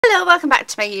Hello, welcome back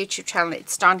to my YouTube channel.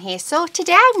 It's Dawn here. So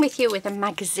today I'm with you with a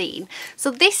magazine.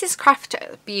 So this is Craft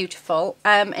Beautiful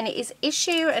and it is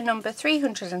issue number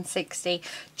 360,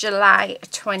 July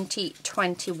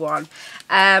 2021,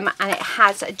 and it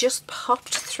has just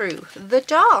popped through the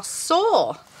door.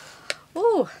 So,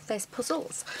 oh, there's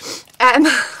puzzles.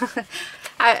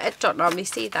 I don't normally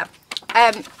see them.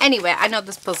 Anyway, I know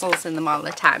there's puzzles in them all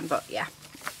the time, but yeah.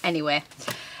 Anyway,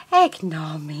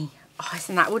 ignore me.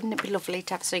 Oh, wouldn't it be lovely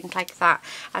to have something like that?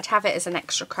 I'd have it as an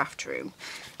extra craft room.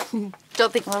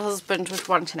 Don't think my husband would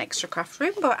want an extra craft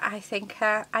room, but I think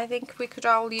we could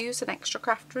all use an extra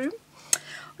craft room.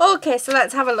 Okay, so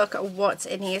let's have a look at what's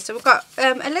in here. So we've got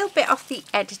a little bit of the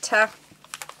editor,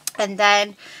 and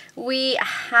then we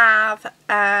have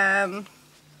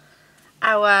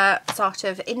our sort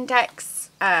of index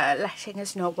letting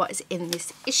us know what is in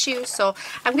this issue. So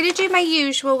I'm going to do my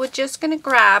usual. We're just going to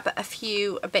grab a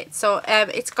few bits. So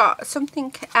it's got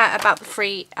something about the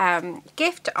free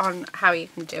gift on how you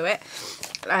can do it,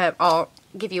 or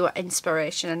give you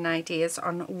inspiration and ideas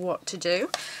on what to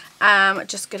do.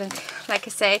 Just going to, like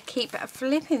I say, keep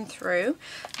flipping through.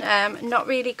 Not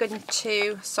really going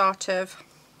to sort of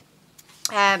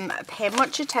pay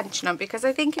much attention on, because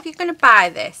I think if you're going to buy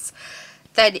this,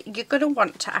 then you're going to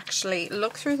want to actually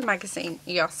look through the magazine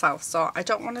yourself. So I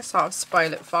don't want to sort of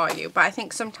spoil it for you, but I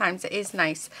think sometimes it is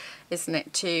nice, isn't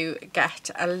it, to get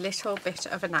a little bit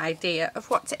of an idea of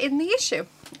what's in the issue.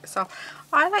 So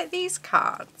I like these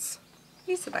cards.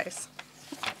 These are nice.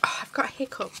 Oh, I've got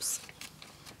hiccups.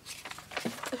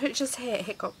 I just hate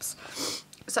hiccups,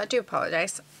 so I do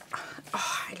apologise.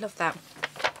 Oh, I love them.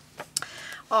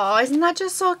 Oh, isn't that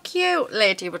just so cute?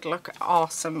 Lady would look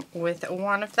awesome with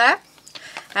one of them.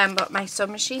 But my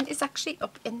sewing machine is actually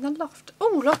up in the loft.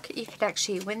 Oh, look, you could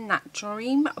actually win that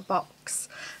dream box.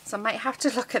 So I might have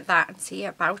to look at that and see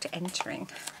about entering.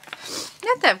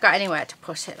 Not that I've got anywhere to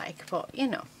put it, like, but you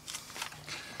know.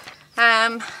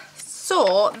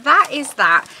 So that is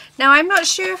that. Now I'm not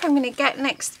sure if I'm going to get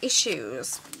next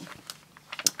issues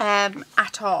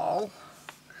at all.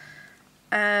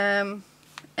 And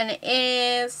it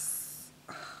is...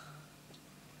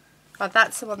 Oh,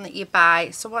 that's the one that you buy.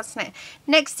 So what's next?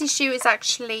 Next issue is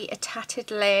actually a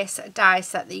tattered lace die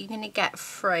set that you're going to get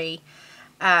free.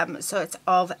 So it's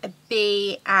of a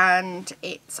bee, and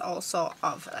it's also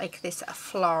of like this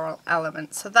floral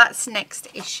element. So that's next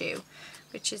issue,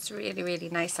 which is really, really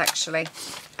nice actually.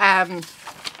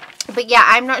 But yeah,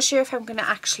 I'm not sure if I'm going to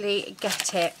actually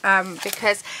get it,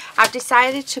 because I've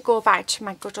decided to go back to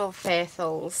my good old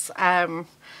faithfuls.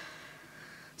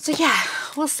 So yeah,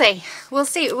 we'll see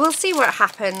what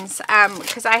happens,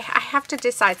 because I have to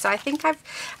decide. So I think I've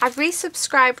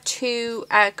resubscribed to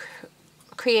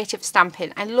Creative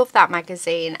Stamping. I love that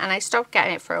magazine, and I stopped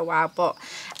getting it for a while, but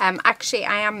actually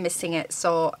I am missing it.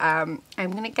 So I'm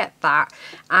going to get that,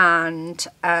 and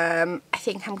I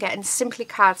think I'm getting Simply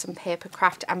Cards and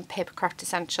Papercraft and Papercraft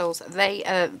Essentials. They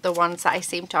are the ones that I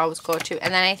seem to always go to.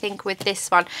 And then I think with this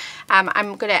one,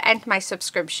 I'm going to end my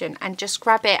subscription and just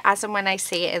grab it as and when I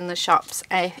see it in the shops,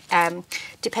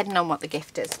 depending on what the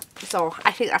gift is. So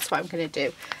I think that's what I'm going to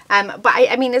do. But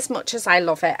I mean, as much as I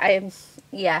love it,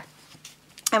 yeah,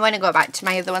 I want to go back to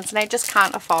my other ones, and I just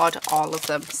can't afford all of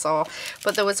them. So,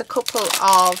 but there was a couple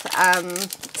of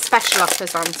special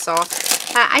offers on, so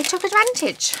I took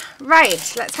advantage.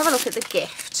 Right, let's have a look at the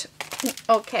gift.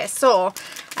 Okay, so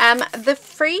the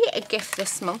free gift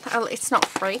this month, oh, it's not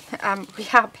free, we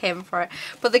are paying for it,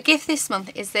 but the gift this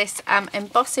month is this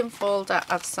embossing folder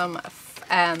of some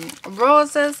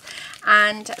roses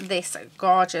and this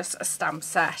gorgeous stamp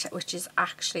set, which is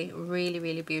actually really,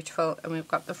 really beautiful. And we've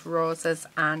got the roses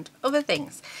and other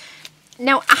things.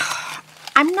 Now,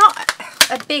 I'm not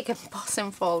a big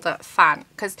embossing folder fan,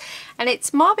 and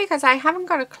it's more because I haven't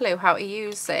got a clue how to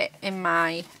use it in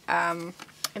my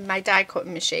die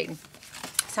cutting machine.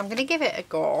 So I'm going to give it a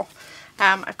go.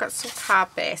 I've got some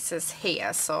card bases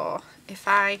here, so if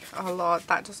oh Lord,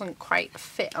 that doesn't quite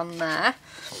fit on there.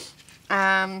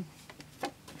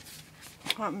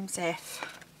 What happens if,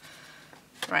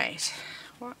 right,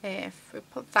 what if we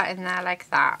put that in there like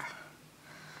that?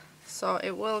 So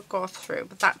it will go through,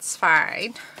 but that's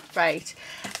fine. Right,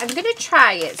 I'm going to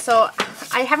try it. So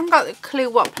I haven't got a clue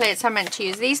what plates I'm meant to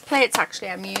use. These plates actually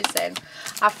I'm using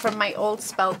are from my old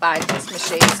Spellbinders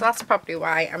machine, so that's probably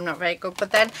why I'm not very good.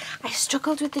 But then I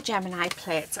struggled with the Gemini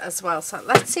plates as well, so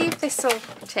let's see if this will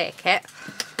take it.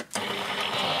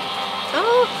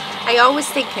 Oh, I always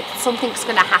think something's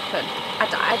going to happen.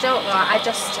 I don't know.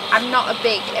 I'm not a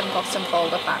big emboss and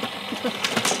folder fan.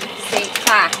 See, in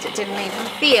fact, it didn't even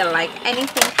feel like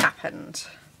anything happened.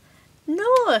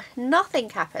 No, nothing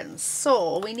happens.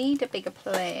 So we need a bigger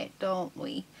plate, don't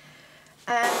we?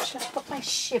 Should I put my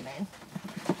shim in?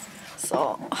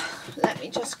 So let me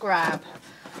just grab.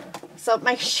 So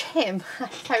my shim, I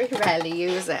very rarely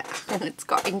use it and it's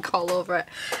got ink all over it.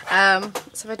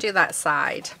 So if I do that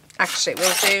side, actually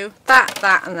we'll do that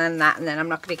and then I'm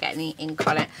not going to get any ink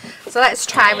on it. So let's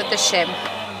try with the shim.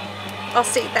 I'll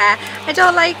see there. I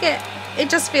don't like it. It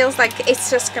just feels like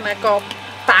it's just going to go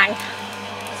bang.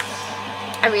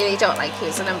 I really don't like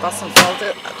using emboss and fold.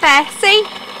 There, see?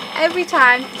 Every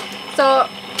time. So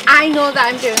I know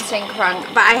that I'm doing something wrong,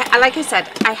 but I like I said,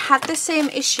 I had the same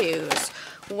issues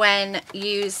when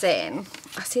using,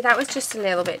 see that was just a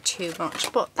little bit too much,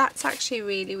 but that's actually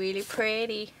really, really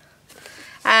pretty.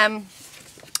 I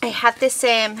had the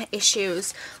same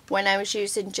issues when I was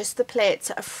using just the plates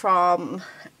from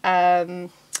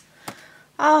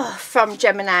from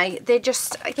Gemini. They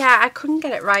just, yeah, I couldn't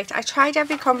get it right. I tried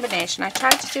every combination. I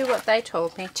tried to do what they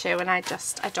told me to, and I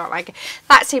don't like it.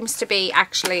 That seems to be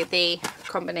actually the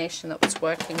combination that was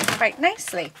working quite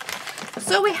nicely.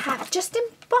 So we have just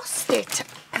embossed it.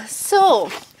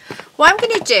 So what I'm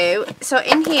going to do, so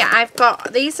in here I've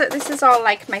got these, this is all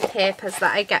like my papers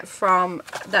that I get from,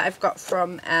 that I've got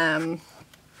from,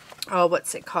 oh,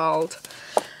 what's it called?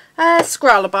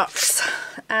 Scrawlrbox.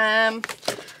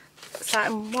 So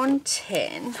I'm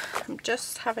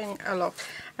just having a look.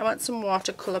 I want some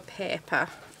watercolour paper.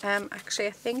 Actually,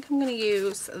 I think I'm going to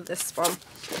use this one.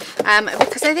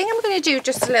 Because I think I'm going to do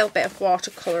just a little bit of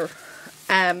watercolour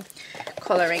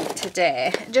colouring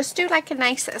today. Just do like a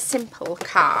nice simple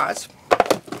card.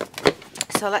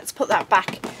 So let's put that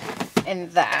back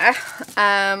in there.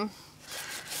 Do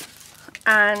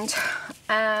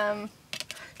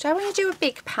I want to do a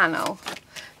big panel?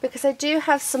 Because I do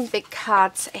have some big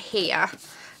cards here.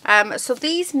 So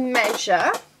these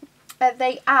measure,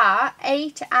 they are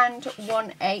 8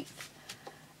 1/8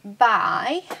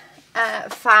 by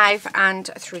 5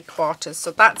 3/4.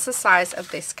 So that's the size of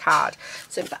this card.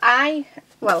 So if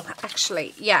well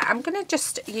actually, yeah, I'm going to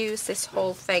just use this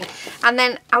whole thing, and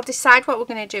then I'll decide what we're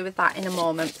going to do with that in a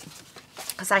moment,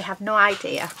 because I have no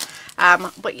idea.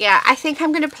 But yeah, I think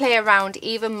I'm going to play around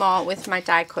even more with my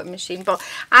die cutting machine. But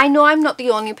I know I'm not the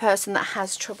only person that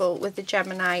has trouble with the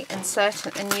Gemini and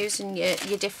using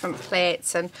your different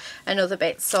plates and other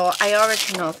bits. So I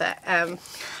already know that I'm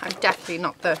definitely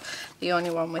not the only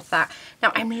one with that.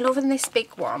 Now I'm loving this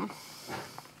big one,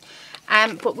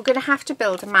 but we're going to have to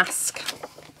build a mask,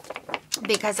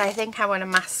 because I think I want to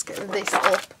mask this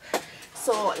up.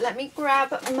 So let me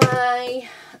grab my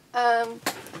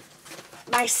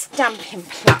my stamping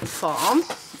platform.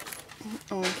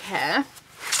 Okay.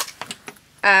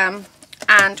 And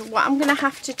what I'm going to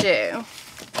have to do,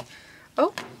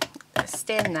 oh,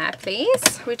 stay in there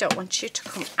please, we don't want you to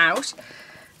come out.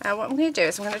 What I'm going to do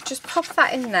is I'm going to just pop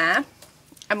that in there,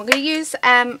 and we're going to use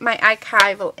my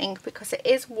archival ink because it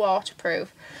is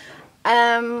waterproof.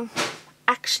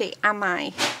 Actually, am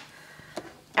I?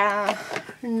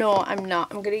 No, I'm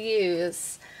not. I'm going to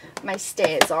use my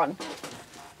StazOn.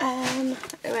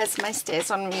 Where's my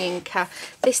StazOn Inker?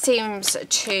 This seems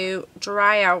to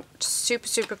dry out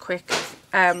super quick.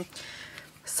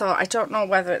 So I don't know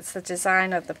whether it's the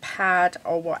design of the pad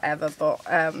or whatever, but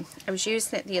I was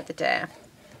using it the other day,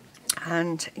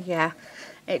 and yeah,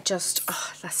 it just,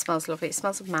 oh, that smells lovely. It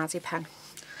smells of marzipan.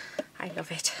 I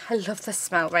love it. I love the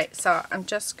smell. Right, so I'm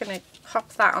just going to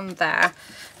pop that on there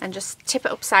and just tip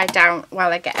it upside down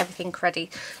while I get everything ready.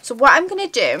 So what I'm going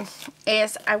to do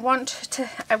is I want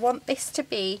this to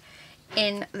be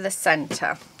in the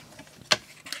center.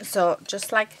 So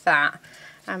just like that.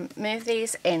 Move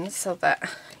these in so that,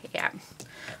 yeah,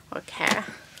 okay.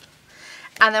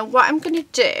 And then what I'm going to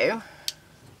do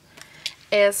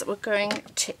is we're going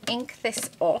to ink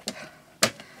this up.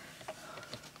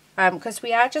 Because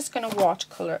we are just going to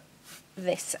watercolour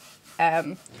this up.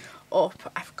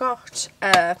 I've got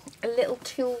a little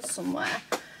tool somewhere,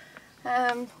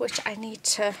 which I need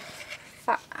to,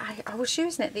 I was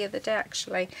using it the other day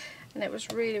actually, and it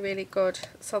was really good.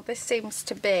 So this seems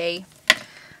to be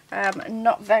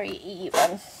not very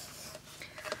even,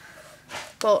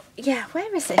 but yeah,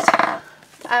 where is it?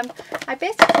 I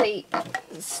basically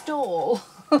stole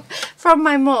from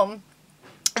my mum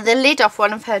the lid off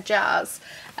one of her jars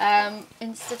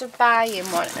instead of buying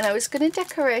one, and I was going to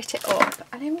decorate it up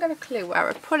and I haven't got a clue where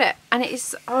I put it, and it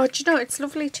is, oh, do you know, it's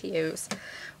lovely to use.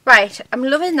 Right, I'm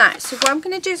loving that. So what I'm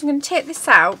going to do is I'm going to take this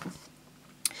out,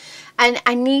 and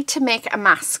I need to make a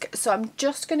mask. So I'm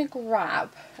just going to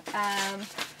grab,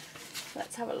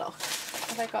 let's have a look.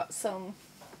 Have I got some?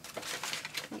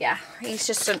 Yeah, it's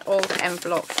just an old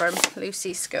envelope from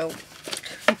Lucy's school.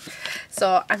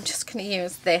 So I'm just going to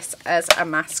use this as a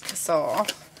mask saw.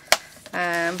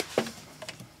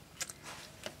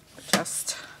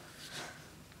 Just,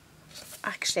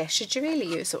 actually I should really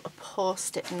use a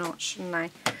post-it note, shouldn't I?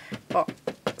 But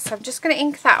so I'm just going to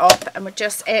ink that up, and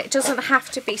it doesn't have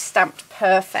to be stamped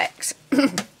perfect.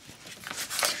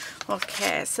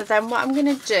 Okay, so then what I'm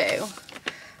going to do,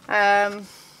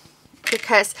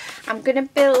 because I'm going to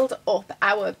build up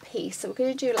our piece, so we're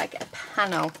going to do like a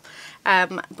panel,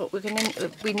 but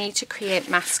we need to create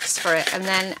masks for it, and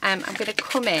then I'm going to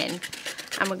come in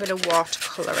and we're going to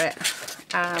watercolour it.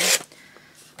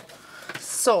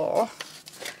 So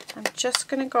I'm just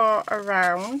going to go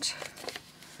around,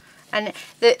 and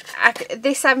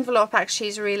this envelope actually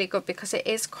is really good because it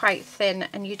is quite thin,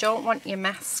 and you don't want your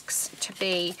masks to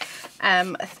be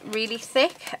really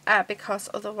thick, because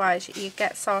otherwise you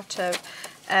get sort of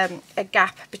a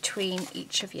gap between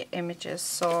each of your images.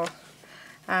 So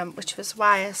which was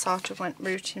why I sort of went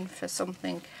rooting for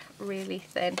something really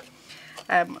thin.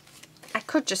 I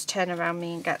could just turn around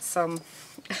me and get some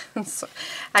so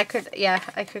I could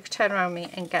turn around me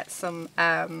and get some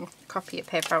copy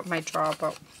paper out of my drawer,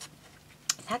 but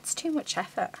that's too much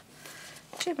effort.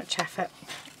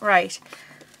 Right,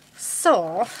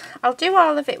 so I'll do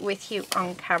all of it with you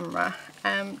on camera,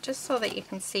 just so that you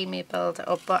can see me build it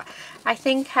up. But I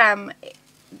think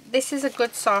this is a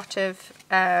good sort of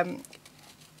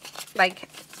like,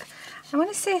 I want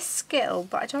to say skill,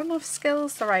 but I don't know if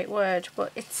skill's the right word,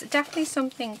 but it's definitely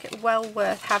something well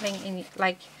worth having in,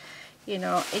 like, you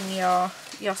know, in your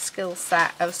skill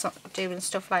set of doing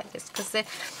stuff like this, because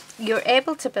you're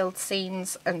able to build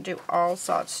scenes and do all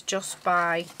sorts just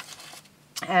by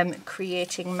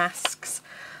creating masks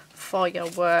for your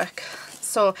work.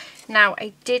 So now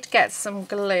I did get some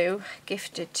glue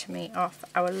gifted to me off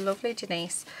our lovely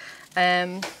Denise,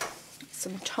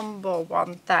 some Tombow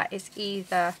one that is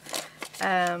either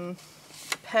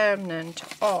permanent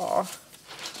or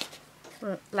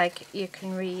like you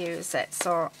can reuse it.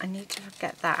 So I need to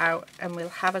get that out, and we'll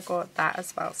have a go at that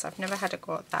as well. So I've never had a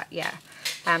go at that yet,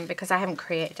 because I haven't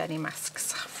created any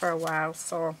masks for a while.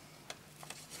 So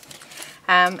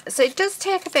so it does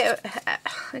take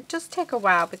a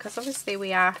while, because obviously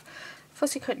we are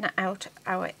fussy cutting out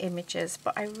our images,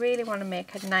 but I really want to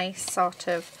make a nice sort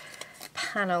of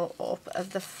panel up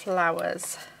of the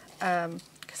flowers,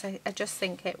 because I just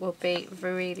think it will be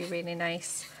really, really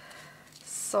nice.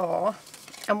 So,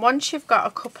 and once you've got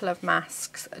a couple of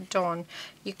masks done,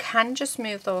 you can just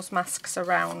move those masks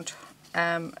around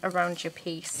around your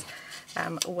piece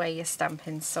where you're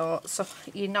stamping. So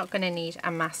you're not going to need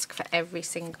a mask for every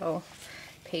single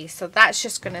piece. So that's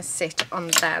just going to sit on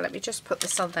there. Let me just put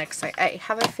this on there, because I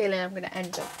have a feeling I'm going to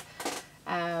end up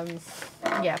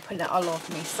yeah, putting it all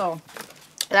over me. So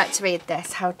let's read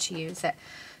this, how to use it.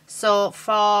 So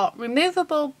for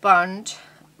removable bond,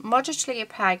 moderately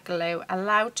applied glue,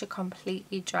 allowed to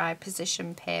completely dry,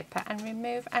 position paper and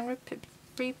remove and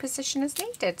reposition as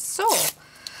needed. So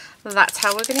that's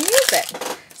how we're going to use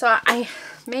it. So I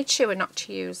made sure not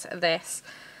to use this,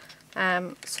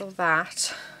 so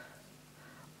that,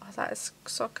 oh, that is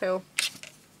so cool.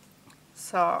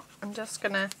 So I'm just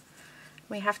gonna,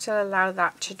 we have to allow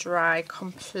that to dry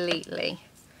completely.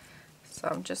 So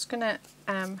I'm just gonna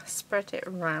spread it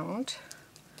around.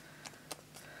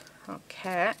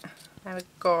 Okay, there we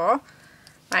go.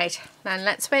 Right, then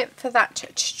let's wait for that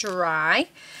to dry.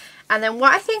 And then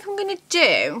what I think I'm going to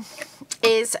do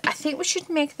is, I think we should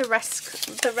make the rest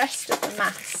of the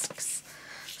masks.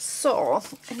 So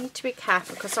I need to be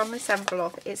careful, because on this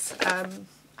envelope is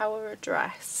our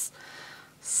address.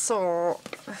 So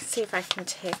let's see if I can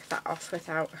take that off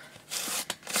without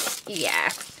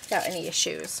any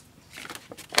issues.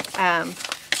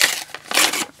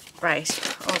 Right,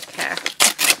 okay.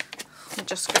 I'm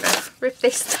just going to rip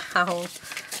this down,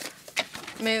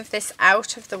 move this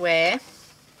out of the way,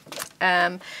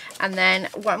 and then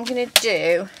what I'm going to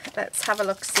do, let's have a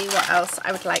look, see what else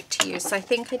I would like to use. So I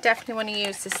think I definitely want to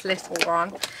use this little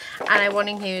one, and I want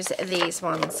to use these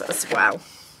ones as well.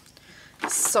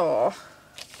 So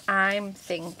I'm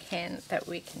thinking that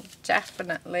we can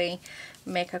definitely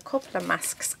make a couple of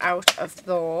masks out of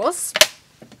those.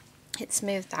 Let's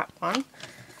move that one.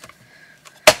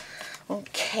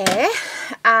 Okay,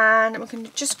 and I'm going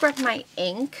to just grab my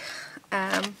ink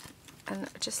and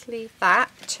just leave that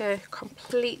to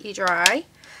completely dry.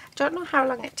 I don't know how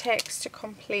long it takes to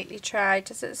completely dry.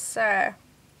 Does it say?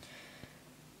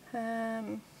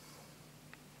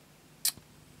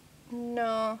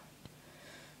 No,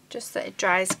 just that it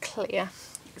dries clear.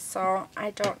 So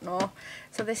I don't know.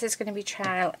 So this is going to be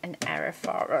trial and error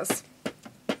for us.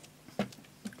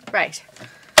 Right.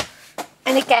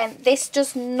 And again, this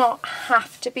does not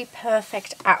have to be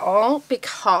perfect at all,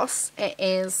 because it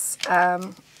is,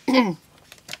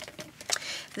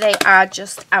 they are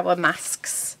just our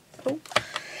masks. Oh.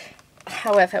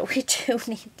 However, we do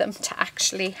need them to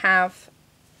actually have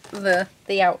the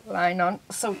outline on,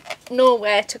 so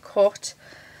nowhere to cut.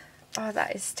 Oh,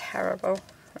 that is terrible.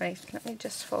 Right, let me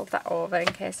just fold that over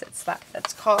in case it's that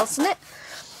that's causing it.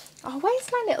 Oh,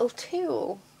 where's my little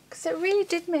tool? Because it really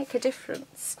did make a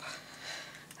difference.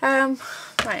 Right,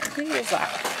 I'm going to use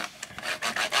that.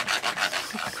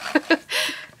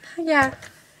 Yeah.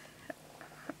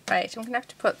 Right, I'm going to have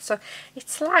to put, so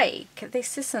it's like,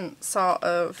 this isn't sort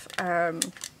of,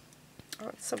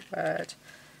 what's the word?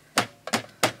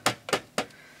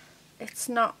 It's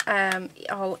not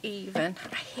all even.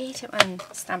 I hate it when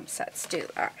stamp sets do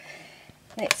that.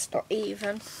 And it's not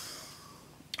even.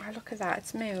 Oh, look at that,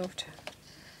 it's moved.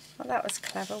 Well, that was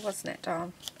clever, wasn't it,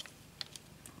 Dawn?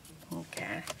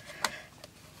 Okay.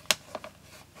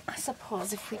 I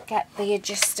suppose if we get the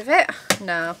gist of it.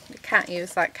 No, we can't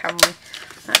use that, can we?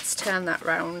 Let's turn that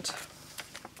round.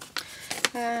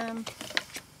 I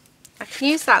can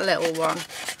use that little one.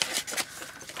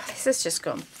 This has just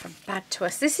gone from bad to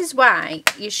worse. This is why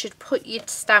you should put your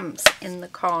stamps in the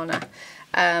corner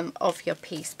of your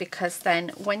piece, because then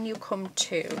when you come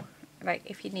to, like,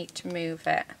 if you need to move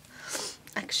it,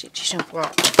 actually, do you know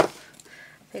what?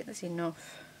 I think there's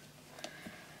enough.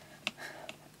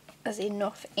 There's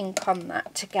enough ink on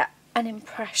that to get an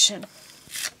impression.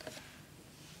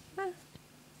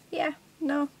 Yeah,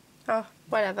 no, oh,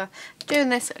 whatever. Doing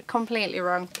this completely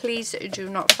wrong. Please do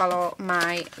not follow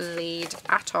my lead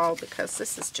at all, because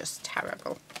this is just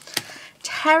terrible.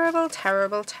 Terrible,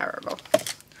 terrible, terrible.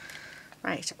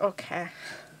 Right, okay.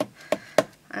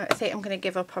 I think I'm going to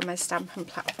give up on my stamping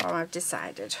platform, I've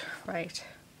decided. Right.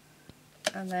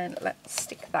 And then let's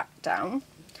stick that down.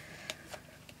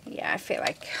 Yeah, I feel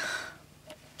like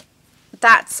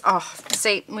that's off.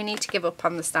 See, we need to give up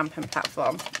on the stamping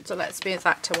platform. So let's move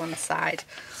that to one side.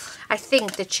 I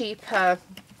think the cheaper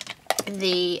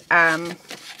the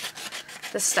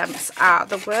stamps are,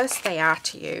 the worse they are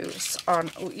to use on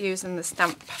using the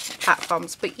stamp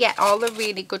platforms. But yet, all the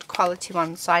really good quality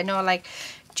ones. So I know, like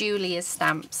Julia's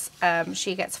stamps,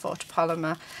 she gets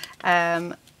photopolymer.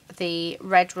 The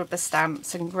red rubber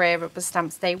stamps and grey rubber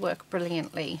stamps, they work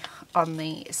brilliantly on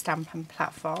the stamping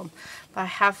platform. But I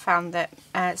have found that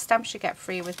stamps you get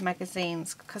free with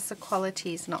magazines, because the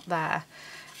quality is not there.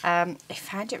 I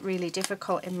find it really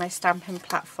difficult in my stamping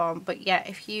platform, but yeah,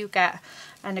 if you get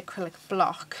an acrylic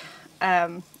block,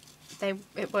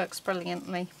 it works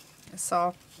brilliantly.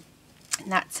 So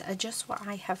that's just what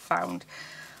I have found.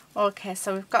 Okay,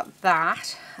 so we've got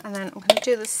that, and then I'm going to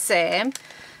do the same.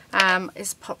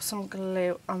 Is pop some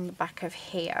glue on the back of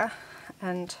here,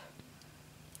 and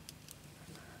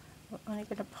we're only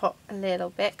going to put a little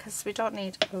bit because we don't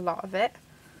need a lot of it,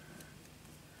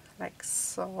 like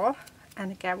so.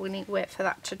 And again, we need to wait for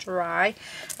that to dry,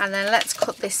 and then let's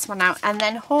cut this one out, and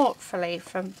then hopefully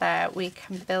from there we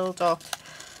can build up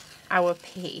our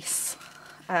piece,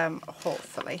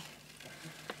 hopefully.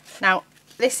 Now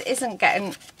this isn't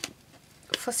getting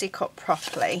fussy cut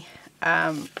properly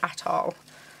at all.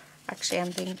 Actually,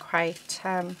 I'm being quite,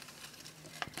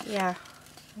 yeah,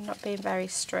 I'm not being very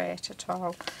straight at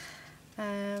all.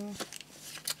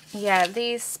 Yeah,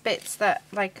 these bits that,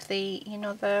 like the, you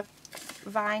know, the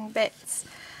vine bits,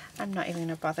 I'm not even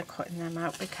going to bother cutting them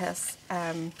out, because,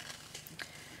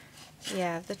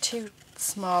 yeah, they're too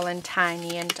small and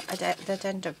tiny, and they'd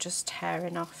end up just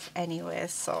tearing off anyway,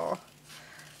 so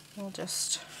we'll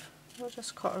just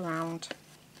cut around.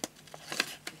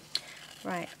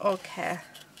 Right, okay.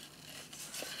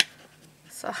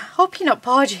 So I hope you're not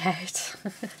bored yet.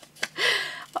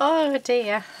 Oh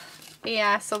dear.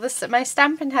 Yeah, so my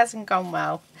stamping hasn't gone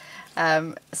well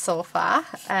so far.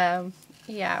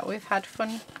 Yeah, we've had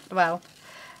fun. Well,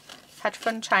 had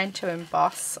fun trying to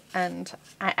emboss, and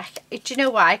do you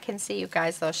know what? I can see you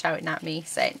guys though shouting at me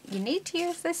saying, "You need to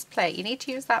use this plate. You need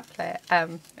to use that plate."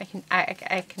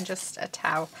 I can just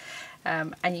tell,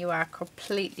 and you are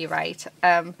completely right.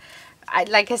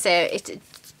 Like I say,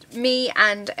 me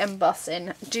and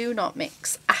embossing do not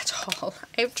mix at all.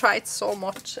 I've tried so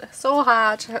much, so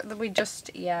hard that we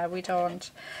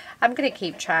don't. I'm going to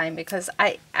keep trying, because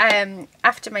I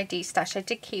after my destash I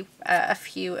did keep a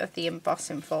few of the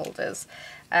embossing folders,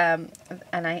 and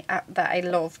that I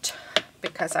loved,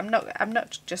 because I'm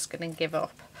not just going to give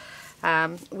up.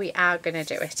 We are going to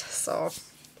do it. So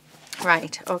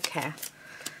right, okay.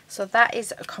 So that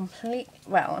is a complete.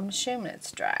 Well, I'm assuming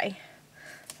it's dry.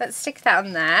 Let's stick that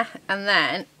on there, and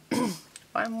then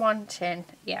what I'm wanting,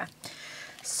 yeah.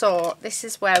 So this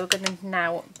is where we're going to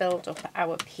now build up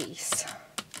our piece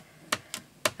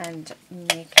and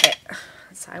make it.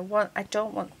 So I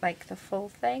don't want like the full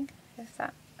thing. Is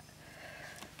that?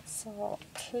 So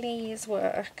please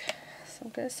work. So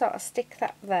I'm going to sort of stick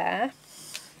that there.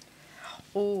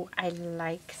 Oh, I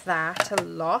like that a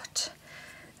lot.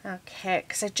 Okay,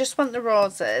 because I just want the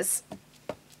roses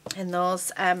and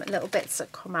those little bits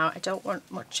that come out. I don't want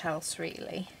much else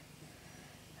really.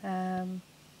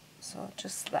 So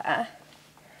just there.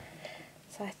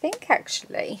 So I think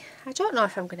actually, I don't know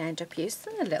if I'm going to end up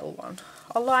using a little one.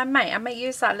 Although I might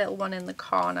use that little one in the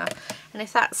corner. And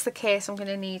if that's the case, I'm going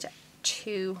to need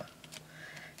 2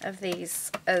 of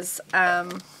these as,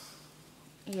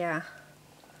 yeah.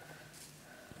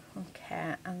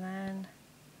 Okay, and then,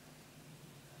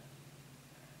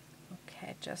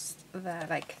 okay, just there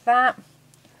like that.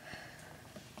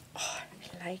 Oh,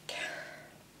 I like.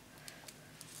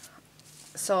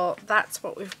 So that's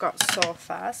what we've got so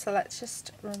far. So let's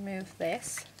just remove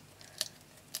this.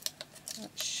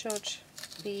 That should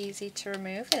be easy to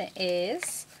remove, and it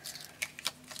is.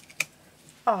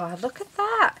 Oh, look at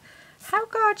that. How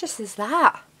gorgeous is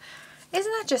that?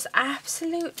 Isn't that just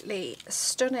absolutely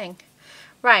stunning?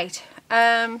 Right,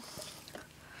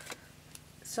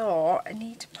 so I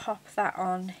need to pop that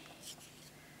on.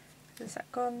 Does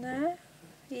that go on there?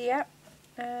 Yep.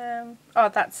 Oh,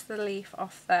 that's the leaf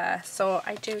off there, so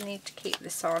I do need to keep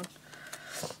this on.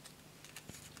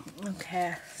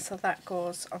 Okay, so that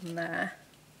goes on there.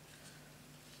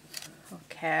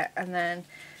 Okay, and then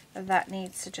that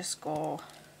needs to just go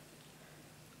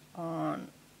on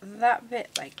that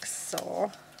bit like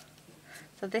so.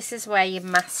 So this is where your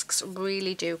masks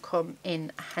really do come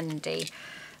in handy.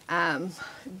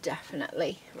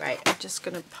 Definitely. Right, I'm just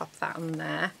going to pop that on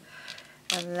there,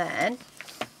 and then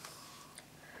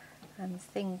I'm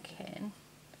thinking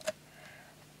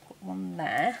put one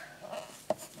there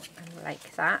and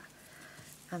like that,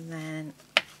 and then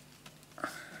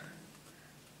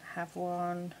have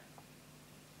one,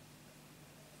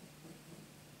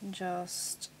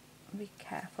 just be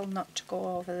careful not to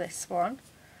go over this one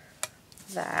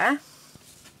there.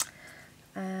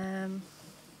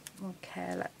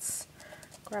 Okay, let's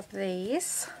grab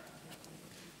these.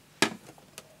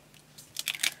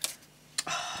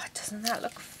 Oh, doesn't that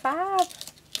look fab?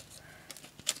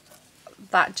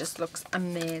 That just looks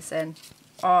amazing.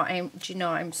 Oh, do you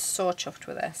know, I'm so chuffed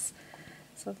with this.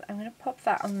 So I'm going to pop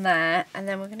that on there, and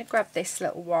then we're going to grab this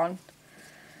little one.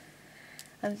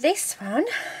 And this one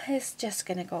is just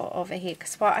going to go over here,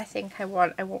 because what I think I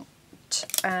want,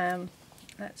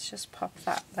 let's just pop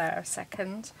that there a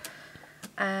second,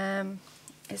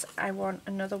 is I want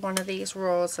another one of these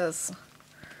roses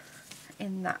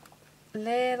in that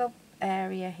little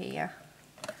area here,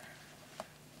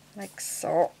 like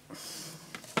so.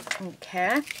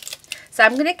 Okay, so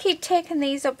I'm going to keep taking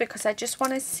these up because I just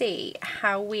want to see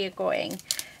how we are going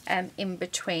in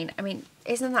between. I mean,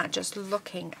 isn't that just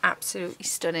looking absolutely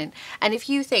stunning? And if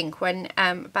you think when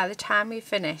by the time we've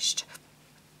finished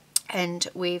and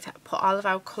we've put all of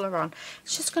our colour on,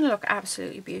 it's just going to look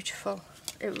absolutely beautiful.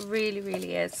 It really,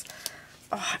 really is.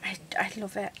 Oh, I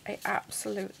love it. I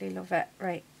absolutely love it.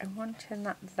 Right, I'm wanting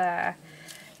that there.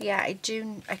 Yeah, I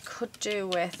could do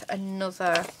with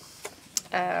another,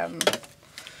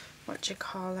 what do you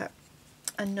call it?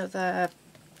 Another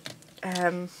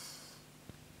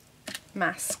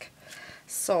mask.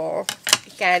 So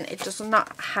again, it does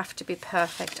not have to be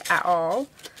perfect at all.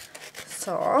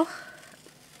 So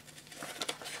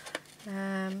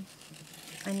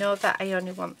I know that I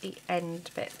only want the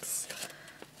end bits.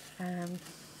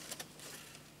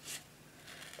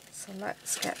 So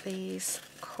let's get these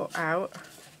cut out,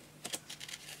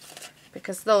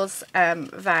 because those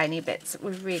viney bits,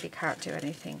 we really can't do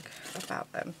anything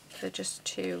about them. They're just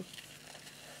too,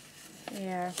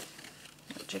 yeah,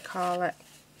 what do you call it,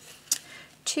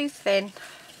 too thin.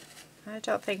 I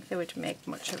don't think they would make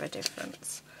much of a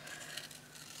difference.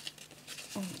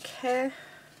 Okay,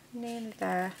 nearly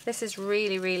there. This is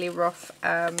really, really rough,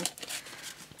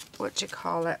 what do you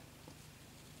call it,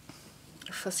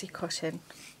 fussy cutting.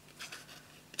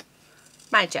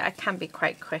 Mind you, I can be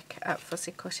quite quick at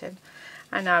fussy cutting.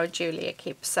 I know Julia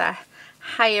keeps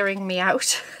hiring me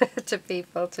out to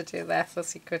people to do their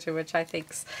fussy cutting, which I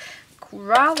think's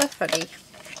rather funny.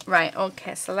 Right,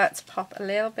 okay, so let's pop a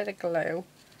little bit of glue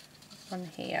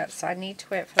on here. So I need to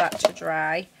wait for that to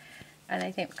dry, and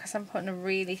I think because I'm putting a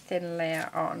really thin layer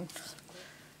on,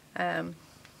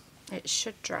 it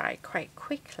should dry quite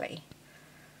quickly,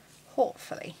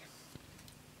 hopefully.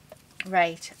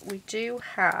 Right, we do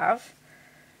have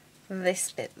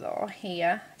this bit though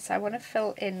here, so I want to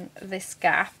fill in this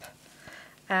gap.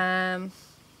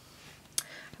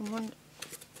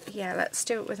 Yeah, let's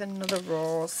do it with another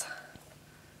rose.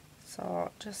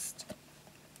 So just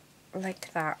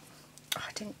like that. Oh,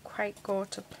 I didn't quite go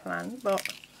to plan, but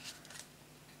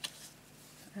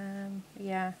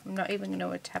yeah, I'm not even going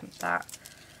to attempt that,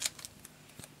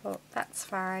 but that's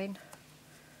fine.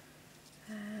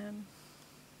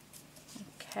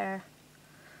 Okay,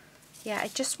 yeah, I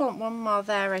just want one more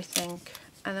there, I think,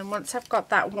 and then once I've got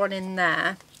that one in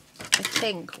there, I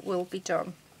think we'll be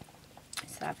done.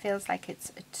 So that feels like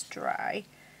it's dry.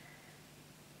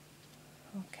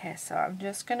 Okay, so I'm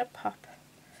just going to pop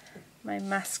my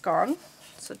mask on,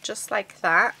 so just like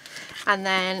that, and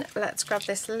then let's grab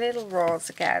this little rose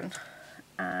again,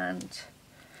 and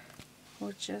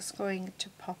we're just going to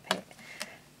pop it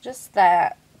just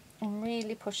there and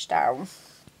really push down.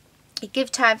 You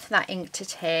give time for that ink to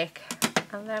take,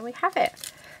 and there we have it.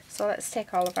 So let's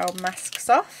take all of our masks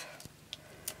off,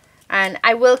 and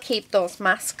I will keep those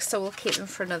masks, so we'll keep them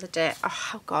for another day. Oh,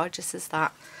 how gorgeous is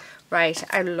that? Right,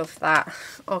 I love that.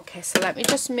 Okay, so let me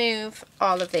just move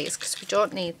all of these because we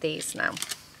don't need these now.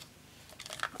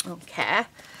 Okay,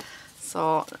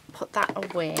 so put that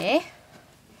away.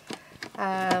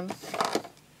 And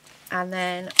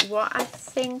then what I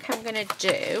think I'm going to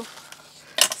do,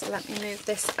 so let me move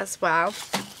this as well.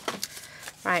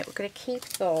 Right, we're going to keep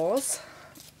those.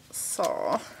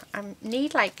 So I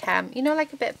need like, you know,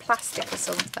 like a bit of plastic or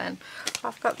something.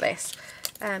 I've got this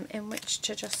in which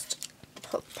to just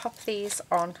pop these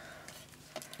on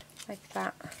like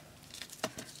that,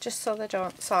 just so they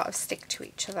don't sort of stick to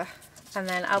each other, and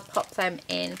then I'll pop them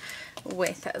in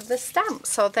with the stamp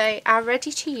so they are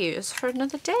ready to use for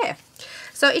another day.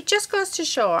 So it just goes to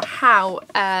show how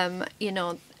you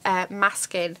know,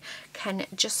 masking can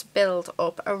just build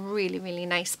up a really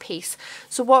nice piece.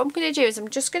 So what I'm going to do is I'm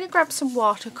just going to grab some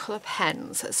watercolor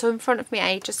pens. So in front of me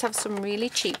I just have some really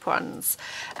cheap ones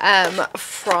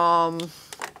from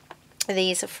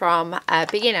these are from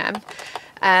B&M,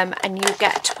 and you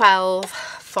get 12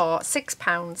 for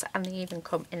 £6, and they even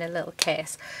come in a little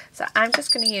case. So I'm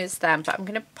just going to use them, but I'm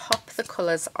going to pop the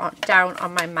colours down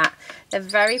on my mat. They're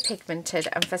very pigmented,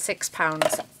 and for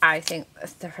 £6 I think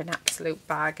they're an absolute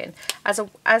bargain. As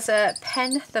a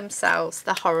pen themselves,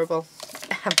 they're horrible.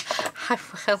 I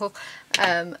will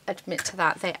admit to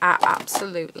that. They are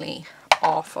absolutely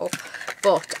awful,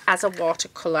 but as a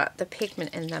watercolour the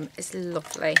pigment in them is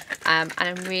lovely, and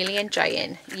I'm really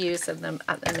enjoying using them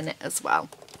at the minute as well.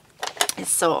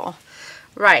 So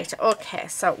right, okay,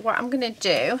 so what I'm going to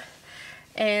do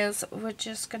is I'm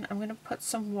going to put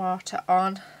some water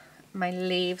on my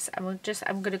leaves, and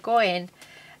I'm going to go in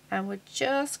and we're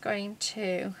just going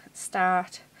to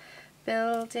start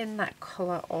building that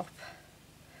colour up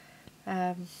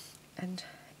and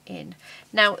in.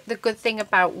 Now the good thing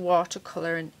about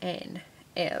watercolouring in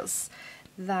is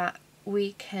that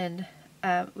we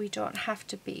don't have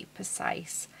to be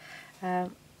precise,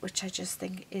 which I just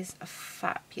think is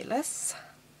fabulous.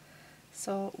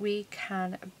 So we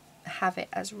can have it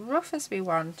as rough as we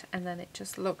want, and then it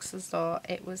just looks as though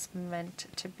it was meant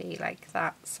to be like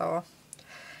that. So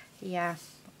yeah,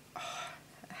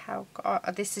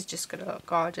 this is just going to look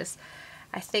gorgeous.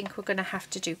 I think we're going to have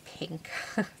to do pink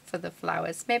for the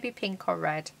flowers. Maybe pink or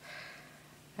red.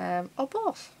 Or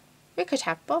both. We could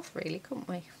have both really, couldn't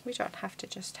we? We don't have to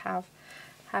just have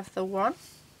the one.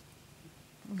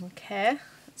 Okay,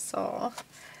 so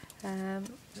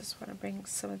just want to bring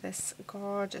some of this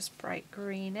gorgeous bright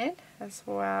green in as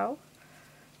well.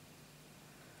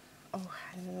 Oh,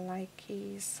 I like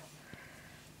these.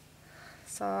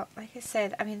 So like I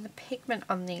said, I mean the pigment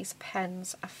on these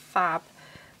pens are fab.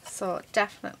 So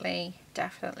definitely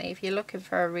if you're looking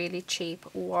for a really cheap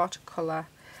watercolour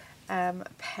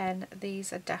pen,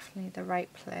 these are definitely the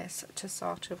right place to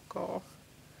sort of go.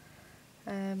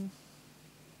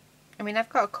 I mean, I've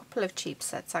got a couple of cheap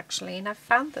sets actually, and I've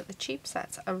found that the cheap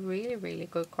sets are really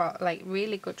good, like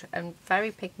really good and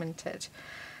very pigmented.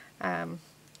 And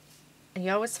you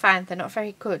always find they're not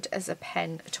very good as a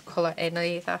pen to colour in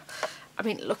either. I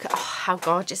mean, look at how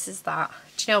gorgeous is that?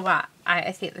 Do you know what?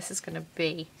 I think this is going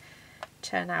to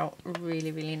turn out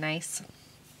really nice.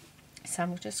 So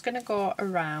I'm just going to go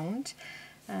around,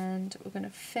 and we're going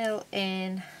to fill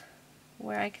in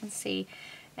where I can see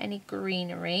any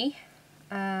greenery.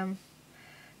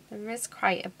 There is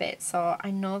quite a bit, so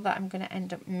I know that I'm going to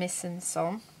end up missing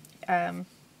some.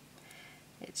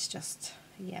 It's just,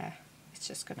 yeah, it's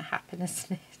just going to happen,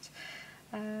 isn't it?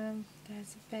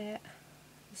 There's a bit,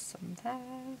 there's some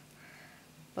there,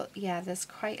 but yeah, there's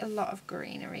quite a lot of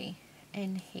greenery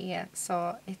in here,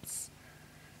 so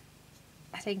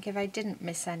I think if I didn't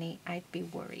miss any, I'd be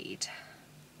worried.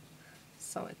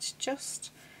 So it's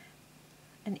just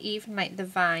and even like the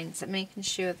vines, and making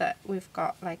sure that we've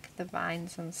got like the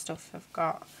vines and stuff have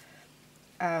got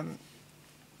a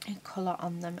colour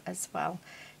on them as well.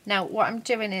 Now what I'm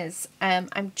doing is I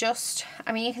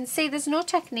mean, you can see there's no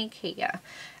technique here.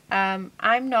 I'm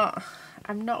not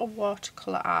a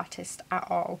watercolour artist at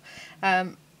all,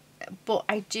 but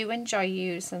I do enjoy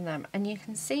using them, and you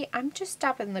can see I'm just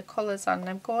dabbing the colours on, and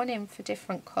I'm going in for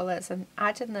different colours and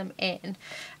adding them in.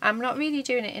 I'm not really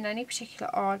doing it in any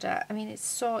particular order. I mean, it's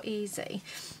so easy.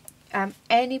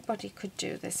 Anybody could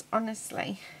do this,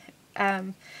 honestly,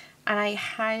 and I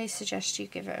highly suggest you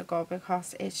give it a go,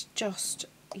 because it's just,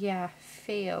 yeah,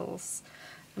 feels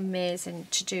amazing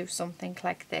to do something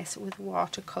like this with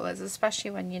watercolours,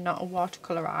 especially when you're not a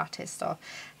watercolour artist, and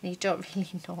you don't really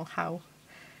know how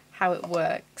it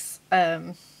works.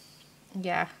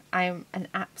 Yeah, I'm an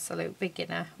absolute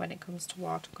beginner when it comes to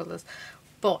watercolours,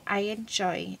 but I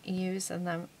enjoy using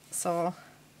them. So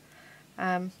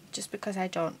just because I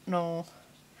don't know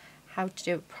how to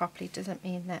do it properly doesn't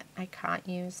mean that I can't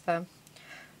use them.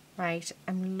 Right,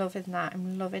 I'm loving that.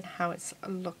 I'm loving how it's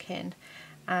looking,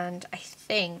 and I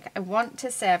think I want to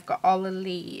say I've got all the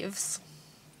leaves.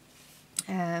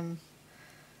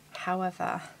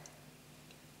 However,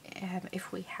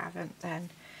 if we haven't, then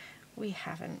we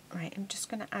haven't. Right, I'm just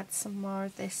going to add some more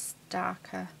of this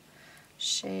darker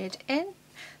shade in.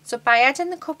 So by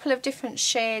adding a couple of different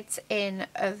shades in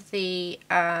of the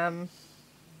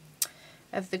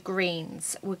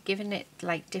greens, we're giving it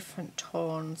like different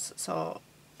tones. So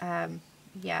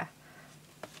yeah,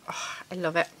 oh, I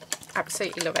love it,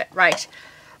 absolutely love it. Right,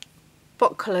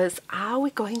 what colours are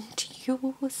we going to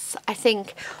use? I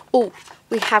think, oh,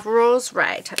 we have rose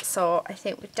red, so I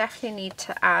think we definitely need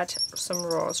to add some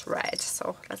rose red.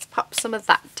 So let's pop some of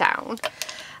that down.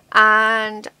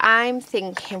 And I'm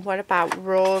thinking, what about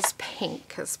rose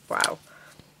pink as well?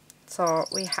 So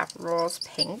we have rose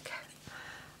pink.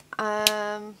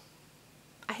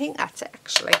 I think that's it,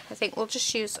 actually. I think we'll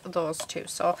just use those two.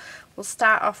 So we'll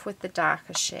start off with the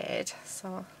darker shade.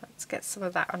 So let's get some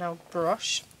of that on our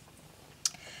brush.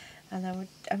 And then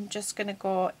I'm just going to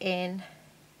go in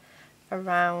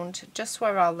around just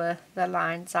where all the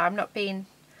lines are. I'm not being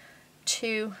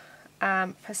too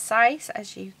precise,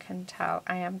 as you can tell.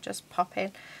 I am just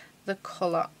popping the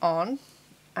colour on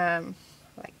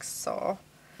like so.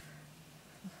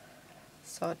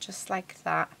 So just like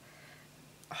that.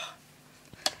 Oh.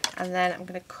 And then I'm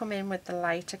going to come in with the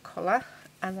lighter colour,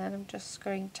 and then I'm just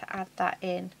going to add that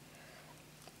in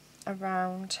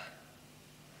around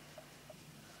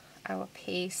our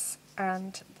piece,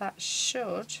 and that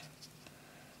should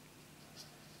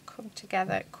come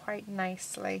together quite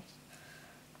nicely.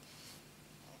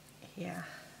 Yeah,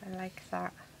 I like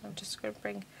that. I'm just going to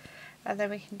bring, and then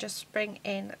we can just bring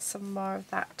in some more of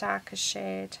that darker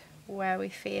shade where we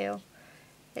feel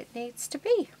it needs to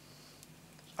be.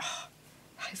 Oh,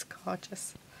 that is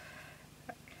gorgeous.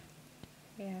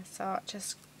 Yeah, so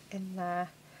just in there.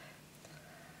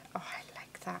 Oh, I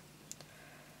like that.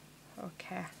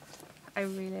 Okay, I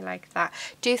really like that.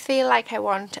 Do you feel like I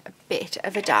want a bit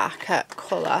of a darker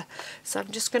colour? So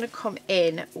I'm just going to come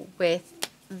in with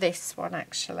this one,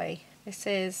 actually. This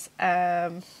is,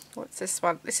 what's this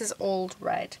one? This is Old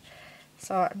Red.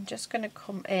 So I'm just going to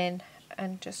come in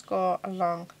and just go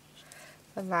along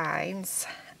the lines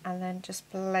and then just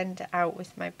blend it out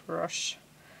with my brush.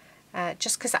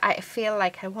 Just because I feel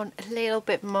like I want a little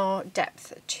bit more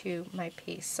depth to my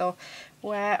piece. So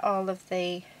where all of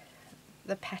the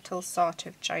petals sort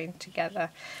of join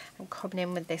together, I'm coming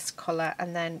in with this colour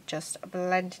and then just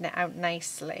blending it out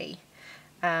nicely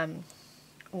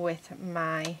with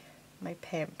my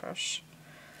paintbrush,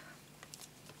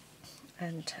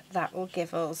 and that will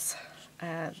give us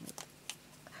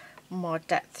more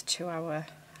depth to our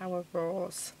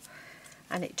rose,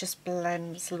 and it just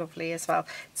blends lovely as well.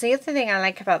 So the other thing I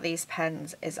like about these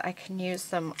pens is I can use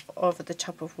them over the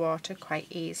top of water quite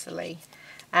easily.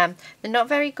 They're not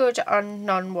very good on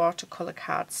non-watercolour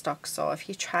cardstock, so if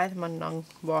you try them on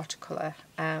non-watercolour,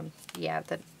 yeah,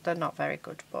 they're not very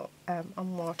good, but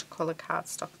on watercolour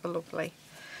cardstock they're lovely.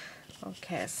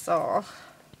 Okay, so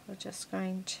we're just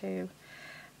going to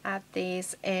add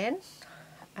these in.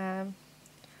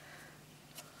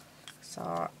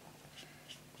 So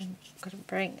I'm going to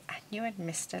bring, I knew I'd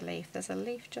missed a leaf, there's a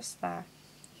leaf just there.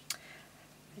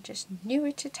 I just knew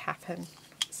it'd happen.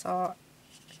 So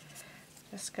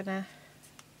just going to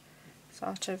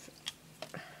sort of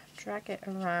drag it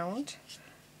around.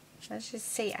 As you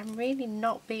see, I'm really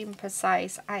not being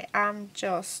precise. I am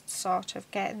just sort of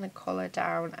getting the colour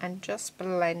down and just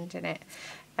blending it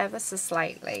ever so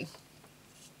slightly.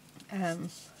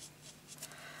 There's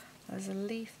a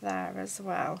leaf there as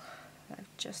well.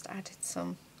 I've just added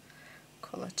some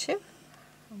colour to,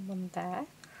 and one there.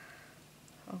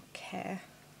 Okay,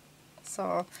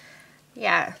 so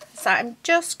yeah, so I'm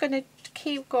just going to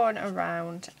keep going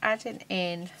around adding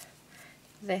in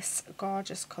this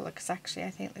gorgeous colour, because actually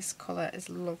I think this colour is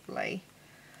lovely.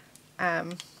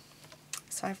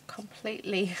 So I've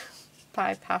completely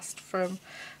bypassed from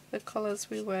the colours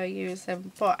we were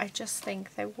using, but I just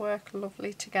think they work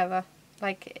lovely together,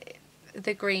 like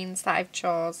the greens that I've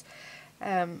chose,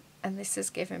 and this is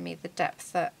giving me the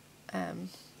depth that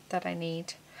that I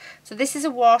need. So this is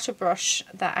a water brush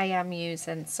that I am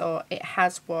using, so it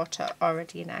has water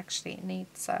already, and actually it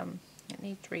needs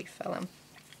refilling,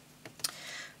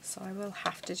 so I will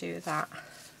have to do that.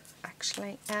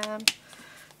 Actually,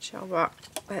 you know what,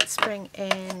 let's bring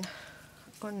in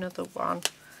another one.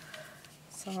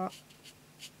 So,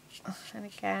 and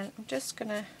again, I'm just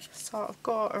gonna sort of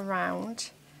go around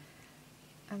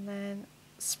and then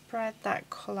spread that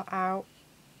colour out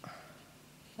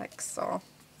like so,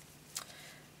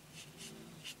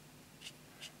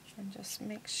 and just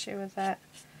make sure that,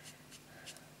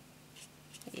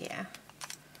 yeah,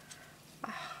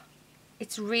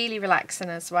 it's really relaxing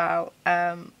as well.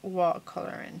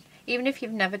 Watercolouring, even if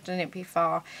you've never done it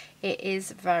before, it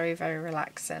is very, very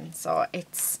relaxing. So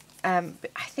it's I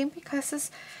think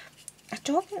because I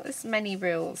don't think there's many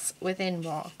rules within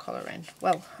watercolouring.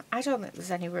 Well, I don't think there's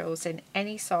any rules in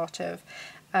any sort of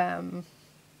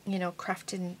you know,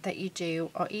 crafting that you do,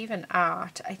 or even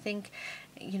art. I think,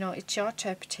 you know, it's your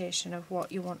interpretation of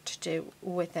what you want to do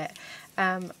with it.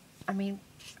 I mean,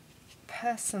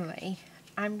 personally,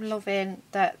 I'm loving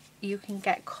that you can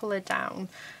get colour down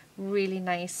really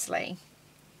nicely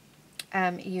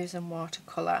using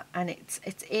watercolour, and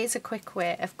it is a quick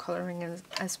way of colouring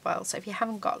as well. So if you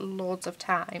haven't got loads of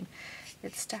time,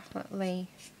 it's definitely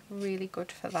really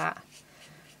good for that.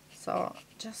 So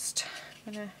just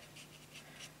gonna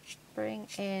bring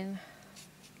in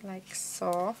like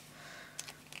so,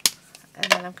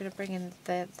 and then I'm going to bring in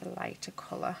the lighter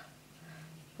colour.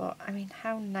 But I mean,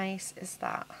 how nice is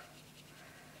that?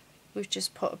 We've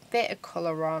just put a bit of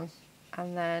colour on,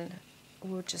 and then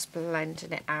we're just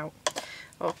blending it out.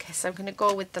 Okay, so I'm going to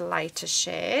go with the lighter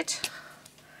shade.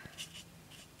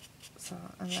 So,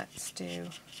 and let's do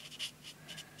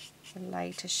the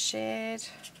lighter shade.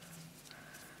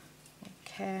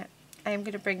 Okay, I'm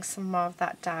going to bring some more of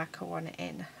that darker one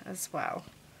in as well.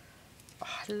 Oh,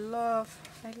 I love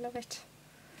it.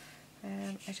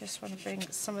 I just want to bring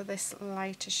some of this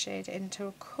lighter shade into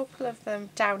a couple of them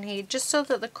down here, just so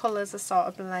that the colours are sort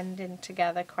of blending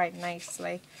together quite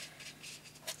nicely.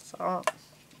 So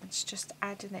it's just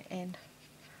adding it in,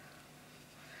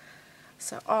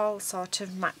 so all sort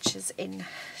of matches in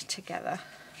together.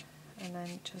 And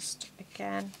then just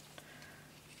again,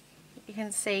 you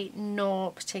can see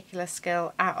no particular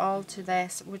skill at all to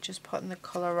this. We're just putting the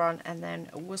colour on and then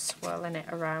we're swirling it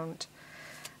around.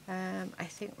 I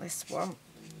think this one,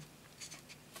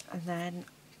 and then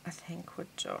I think we're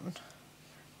done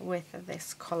with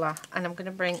this colour, and I'm going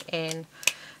to bring in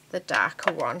the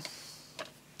darker one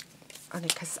only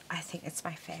because I think it's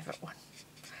my favourite one.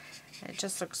 It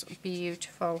just looks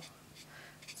beautiful.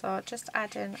 So just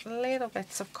adding little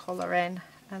bits of colour in,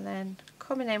 and then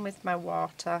coming in with my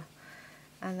water,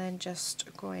 and then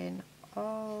just going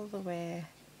all the way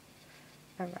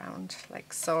around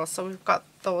like so. So we've got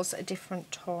those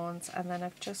different tones, and then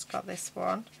I've just got this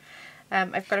one.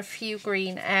 I've got a few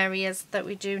green areas that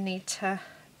we do need to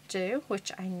do,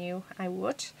 which I knew I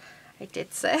would. I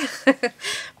did say.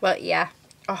 But yeah,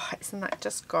 oh, isn't that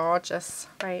just gorgeous?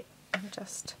 Right, I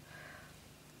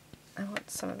want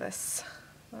some of this.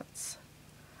 Let's,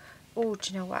 oh,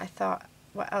 do you know what I thought?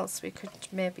 What else we could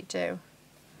maybe do?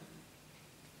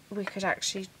 We could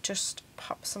actually just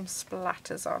pop some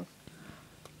splatters on,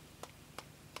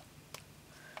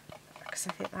 because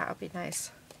I think that'll be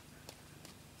nice.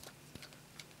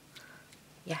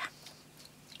 Yeah.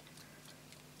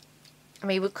 I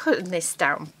mean, we're cutting this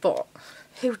down, but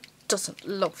who doesn't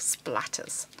love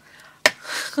splatters?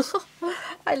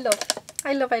 I love.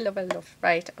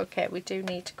 Right, okay, we do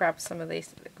need to grab some of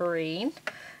this green,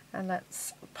 and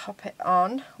let's pop it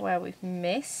on where we've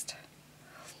missed.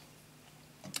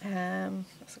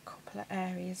 There's a couple of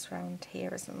areas around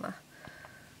here, isn't there?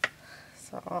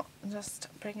 So I'm just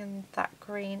bringing that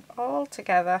green all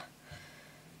together.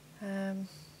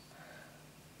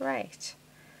 Right,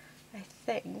 I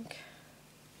think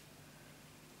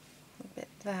a bit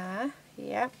there,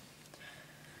 yeah.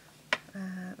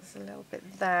 There's a little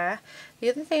bit there. The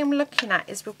other thing I'm looking at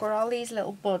is we've got all these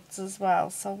little buds as well.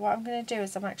 So what I'm going to do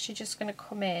is I'm actually just going to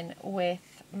come in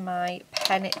with my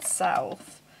pen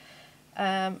itself,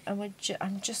 and I'm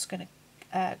just going to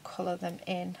colour them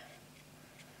in,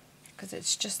 because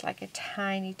it's just like a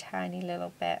tiny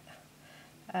little bit.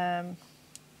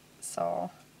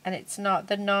 So, and it's not,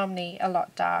 they're normally a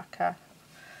lot darker.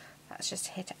 Let's just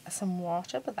hit some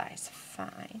water, but that is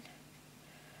fine.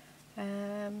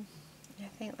 I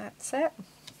think that's it.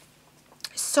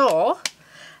 So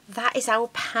that is our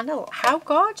panel. How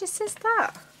gorgeous is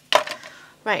that?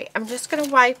 Right, I'm just going to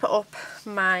wipe up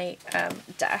my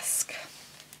desk.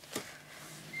 I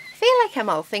feel like I'm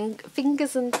all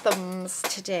fingers and thumbs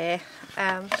today.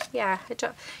 Yeah, I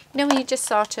don't, you know, when you just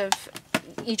sort of,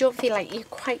 you don't feel like you're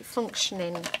quite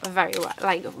functioning very well,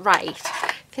 like right.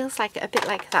 Feels like a bit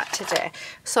like that today.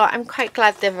 So I'm quite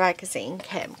glad the magazine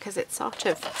came, because it's sort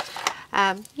of,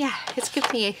 yeah, it's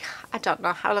given me, I don't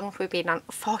know, how long have we been on?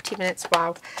 40 minutes.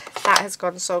 Wow, that has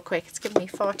gone so quick. It's given me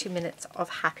 40 minutes of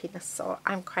happiness, so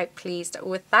I'm quite pleased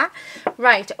with that.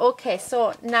 Right, okay,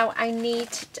 so now I need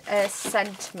a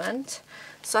sentiment.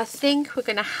 So I think we're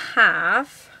going to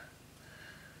have,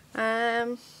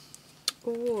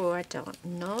 oh, I don't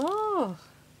know.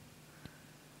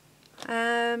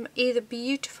 Either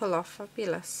beautiful or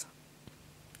fabulous.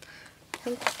 I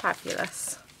think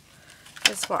fabulous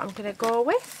is what I'm going to go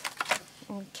with.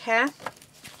 Okay.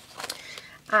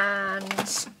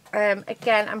 And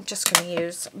again, I'm just going to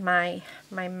use my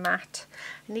mat.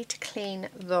 I need to clean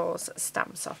those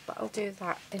stamps off, but I'll do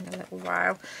that in a little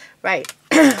while. Right.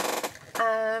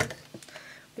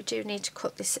 We do need to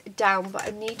cut this down, but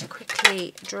I need to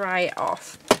quickly dry it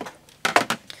off.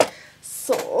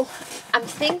 So I'm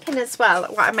thinking as well,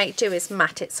 what I might do is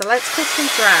mat it. So let's quickly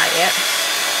dry it.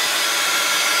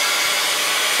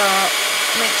 So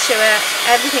make sure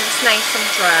everything's nice and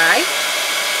dry.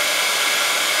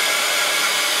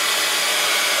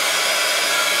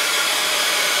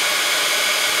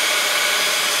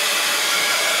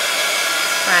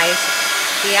 Right,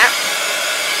 yep.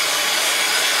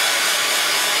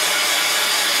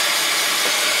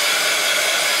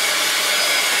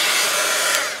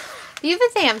 The other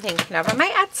thing I'm thinking of, I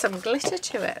might add some glitter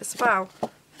to it as well.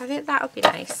 I think that would be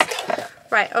nice.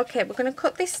 Right, okay, we're going to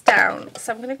cut this down.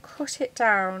 So I'm going to cut it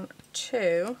down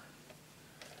to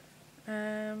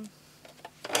 5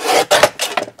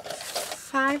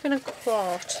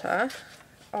 1/4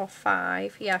 or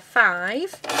 5, yeah,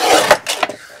 5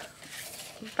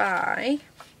 by,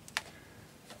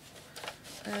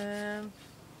 oh,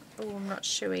 I'm not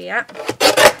sure yet.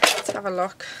 Let's have a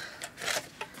look.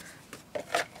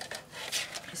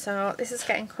 So this is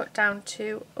getting cut down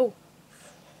to, oh,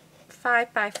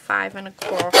 5 by 5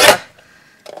 1/4,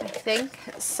 I think.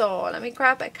 So let me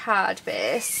grab a card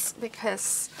base,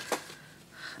 because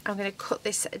I'm going to cut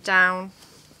this down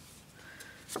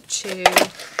to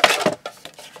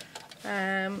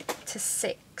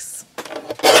 6.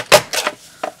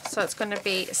 So it's going to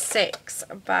be 6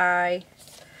 by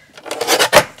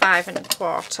 5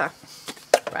 1/4.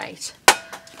 Right.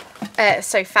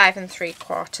 So 5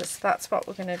 3/4. That's what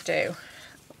we're going to do.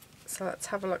 So let's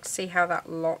have a look, see how that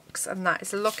looks. And that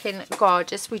is looking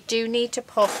gorgeous. We do need to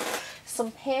put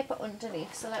some paper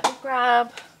underneath. So let me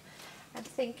grab, I'm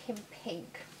thinking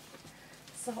pink.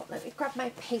 So let me grab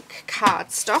my pink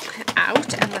cardstock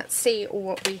out and let's see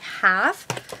what we have.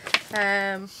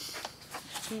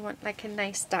 We want like a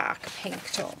nice dark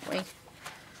pink, don't we?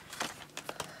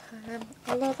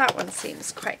 Although that one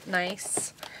seems quite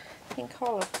nice. I think it's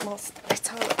all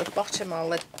at the bottom, all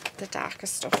the darker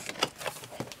stuff.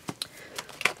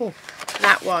 Oh,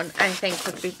 that one I think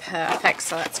would be perfect,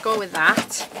 so let's go with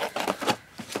that.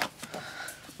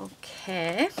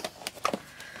 Okay,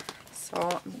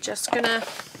 so I'm just gonna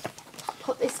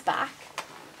put this back.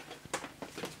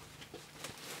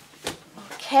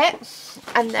 Okay,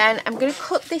 and then I'm gonna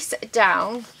cut this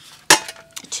down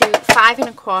to 5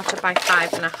 1/4 by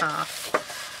 5 1/2.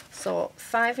 So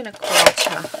 5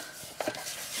 1/4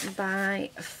 by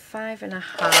 5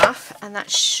 1/2, and that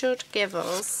should give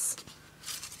us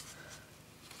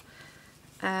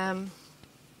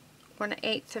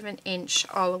 1/8 of an inch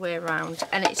all the way around,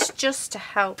 and it's just to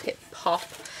help it pop.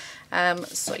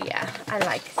 So yeah, I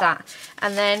like that.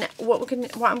 And then what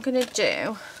I'm gonna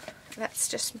do, let's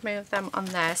just move them on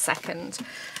there a second.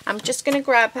 I'm just gonna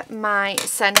grab my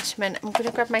sentiment. I'm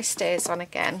gonna grab my StazOn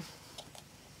again,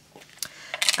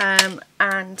 and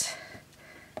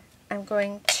I'm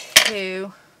going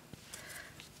to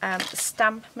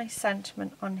stamp my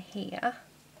sentiment on here.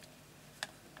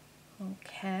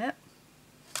 Okay.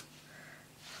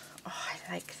 Oh, I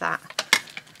like that.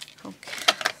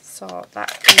 Okay, so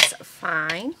that is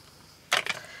fine.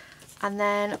 And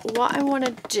then what I want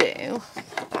to do,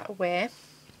 that away,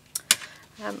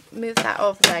 move that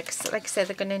over there, because like I said,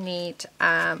 they're going to need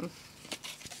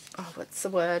oh, what's the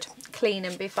word, clean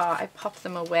them before I pop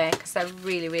them away, because they're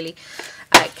really, really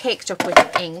caked up with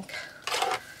ink.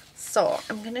 So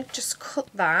I'm going to just cut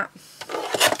that,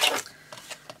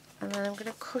 and then I'm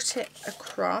going to cut it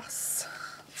across.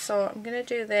 So I'm going to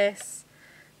do this,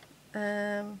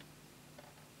 so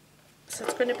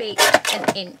it's going to be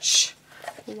an inch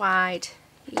wide.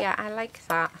 Yeah, I like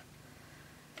that.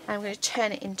 I'm going to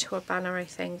turn it into a banner, I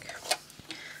think.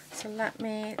 So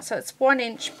so it's 1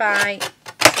 inch by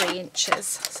 3 inches.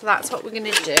 So that's what we're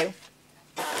going to do.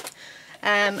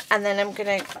 And then I'm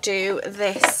going to do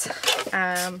this,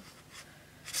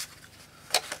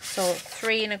 so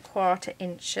 3 1/4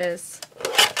 inches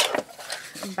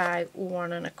by 1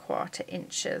 1/4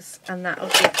 inches, and that will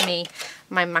give me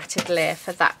my matted layer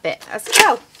for that bit as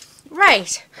well.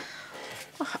 Right.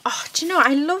 Oh, do you know,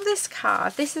 I love this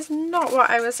card. This is not what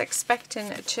I was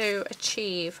expecting to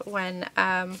achieve when,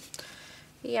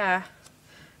 yeah,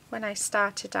 when I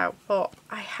started out, but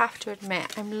I have to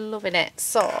admit I'm loving it.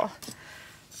 So,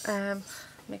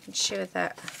 making sure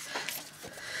that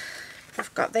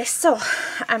I've got this. So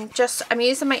I'm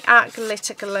using my art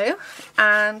glitter glue,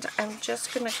 and I'm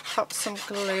just going to pop some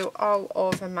glue all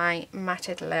over my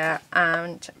matted layer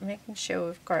and making sure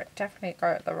we've definitely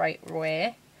got it the right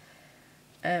way.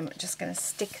 Just going to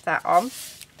stick that on.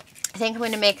 I think I'm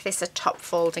going to make this a top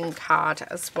folding card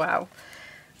as well.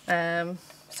 So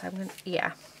I'm going to,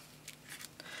 yeah.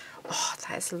 Oh,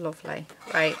 that is lovely.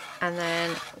 Right, and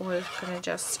then we're going to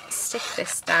just stick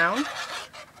this down.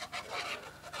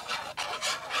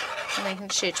 Making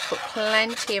sure to put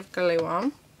plenty of glue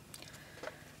on.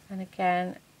 And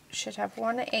again, should have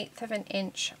 1/8 of an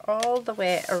inch all the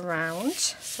way around.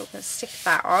 So we're going to stick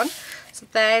that on. So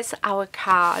there's our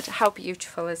card. How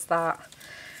beautiful is that?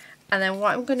 And then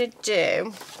what I'm going to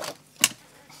do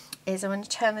is I'm going to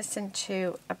turn this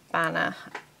into a banner.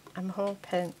 I'm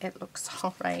hoping it looks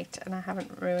alright and I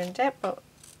haven't ruined it, but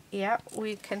yeah,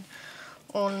 we can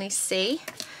only see.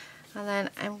 And then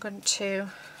I'm going to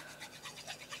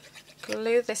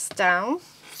glue this down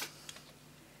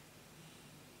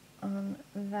on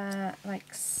there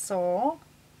like so,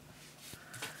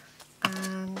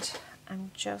 and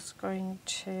I'm just going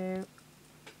to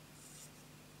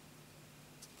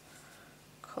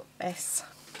cut this,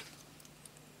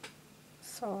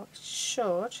 so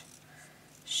it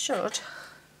should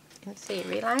in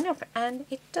theory line up, and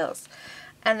it does.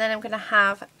 And then I'm going to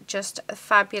have just a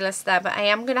fabulous there, but I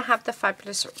am going to have the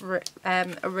fabulous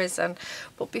arisen.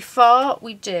 But before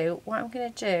we do, what I'm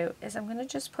going to do is I'm going to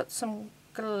just put some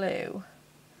glue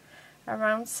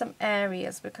around some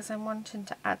areas because I'm wanting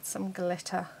to add some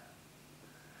glitter.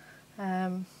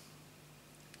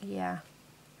 Yeah,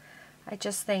 I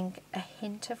just think a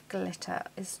hint of glitter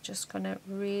is just going to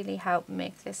really help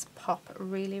make this pop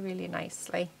really, really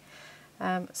nicely.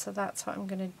 So that's what I'm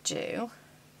going to do.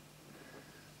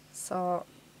 So,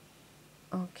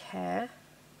 okay,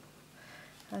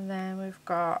 and then we've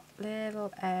got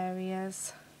little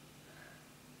areas.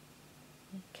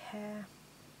 Okay,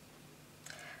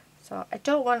 so I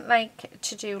don't want like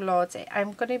to do loads.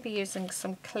 I'm going to be using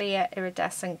some clear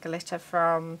iridescent glitter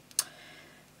from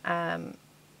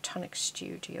Tonic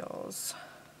Studios,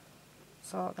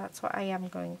 so that's what I am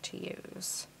going to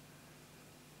use.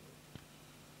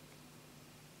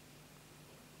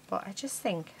 But I just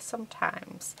think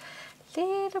sometimes a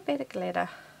little bit of glitter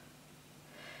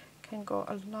can go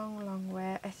a long, long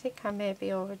way. I think I may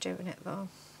be overdoing it though,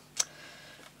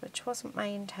 which wasn't my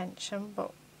intention,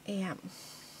 but yeah.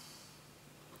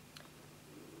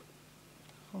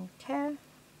 Okay.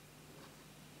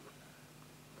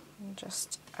 And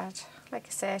just add, like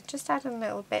I say, just adding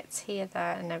little bits here,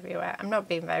 there and everywhere. I'm not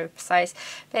being very precise.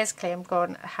 Basically I'm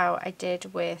going how I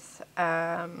did with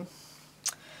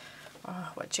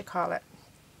what do you call it,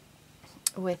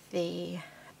 with the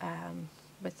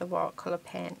watercolor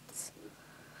paints.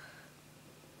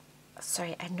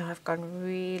 Sorry, I know I've gone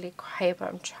really quiet, but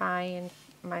I'm trying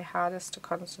my hardest to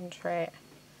concentrate.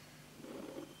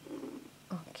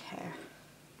 Okay,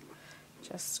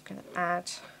 just gonna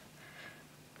add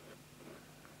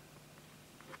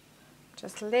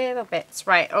just little bits.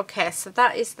 Right, okay, so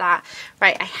that is that.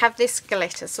 Right, I have this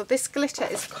glitter. So this glitter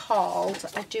is called,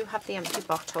 I do have the empty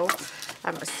bottle,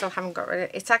 I still haven't got rid of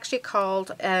it. It's actually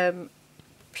called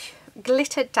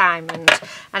Glitter Diamond,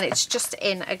 and it's just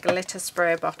in a glitter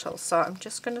spray bottle. So I'm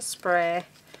just going to spray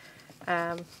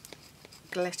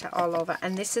glitter all over,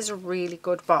 and this is a really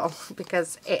good bottle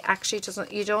because it actually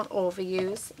doesn't, you don't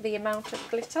overuse the amount of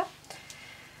glitter.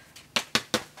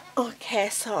 Okay,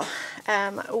 so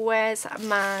where's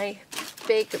my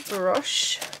big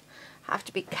brush? I have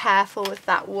to be careful with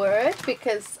that word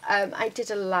because I did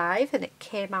a live and it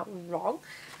came out wrong.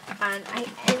 and I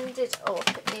ended up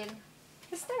in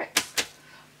hysterics.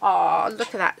 Oh,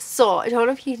 look at that. So I don't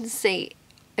know if you can see,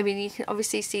 I mean, you can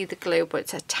obviously see the glue, but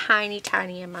it's a tiny,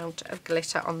 tiny amount of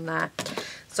glitter on there.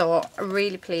 So I'm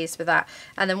really pleased with that.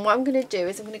 And then what I'm going to do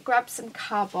is I'm going to grab some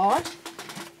cardboard.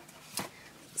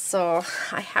 So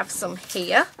I have some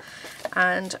here,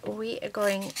 and we are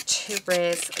going to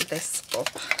raise this up.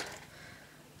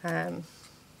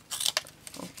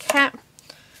 Okay.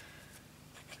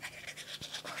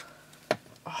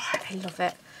 Oh, I love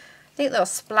it. I think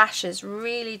those splashes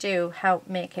really do help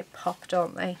make it pop,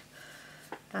 don't they?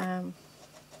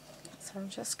 So I'm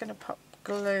just going to pop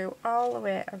glue all the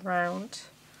way around.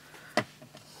 And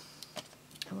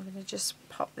we're going to just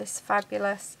pop this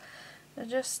fabulous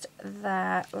just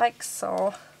there, like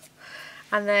so.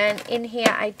 And then in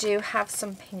here I do have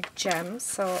some pink gems,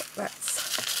 so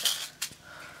let's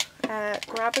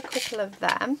grab a couple of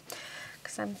them,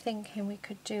 because I'm thinking we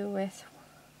could do with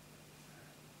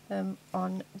them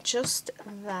on just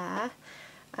there.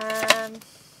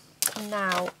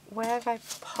 Now, where have I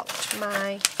popped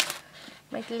my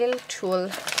little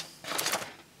tool?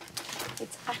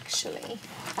 It's actually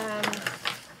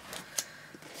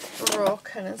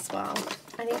broken as well.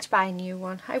 I need to buy a new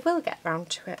one. I will get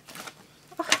round to it.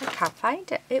 Oh, I can't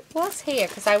find it. It was here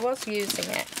because I was using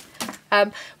it.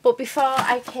 But before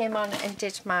I came on and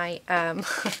did my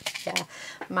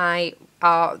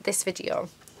this video,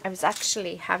 I was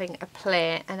actually having a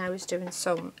play, and I was doing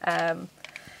some oh,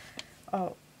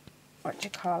 what do you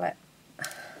call it?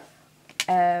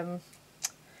 Can't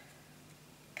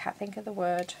think of the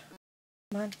word.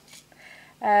 Come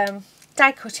on.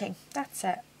 Die cutting. That's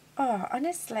it. Oh,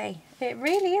 honestly, it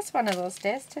really is one of those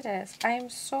days today. I am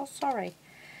so sorry.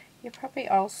 You're probably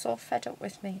all so fed up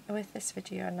with me with this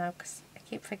video now, because I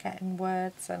keep forgetting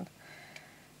words and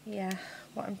yeah,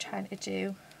 what I'm trying to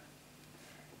do.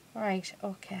 Right,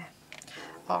 okay.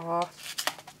 Oh,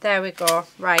 there we go.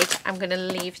 Right, I'm going to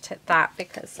leave it at that,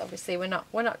 because obviously we're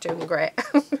not doing great.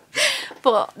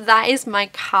 But that is my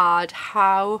card.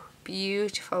 How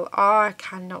beautiful. Oh, I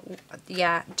cannot,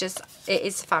 yeah, just, it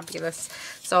is fabulous.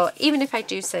 So even if I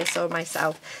do say so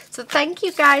myself. So thank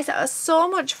you guys so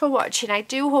much for watching. I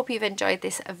do hope you've enjoyed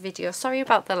this video. Sorry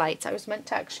about the lights. I was meant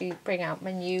to actually bring out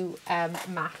my new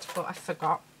mat, but I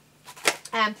forgot.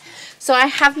 So I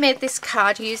have made this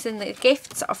card using the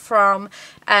gifts from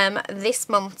this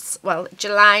month's, well,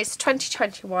 July's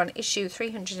 2021 issue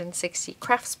 360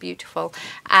 Crafts Beautiful,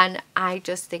 and I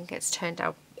just think it's turned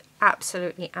out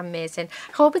absolutely amazing.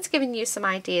 I hope it's given you some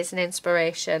ideas and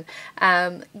inspiration.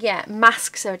 Yeah,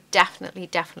 masks are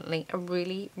definitely a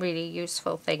really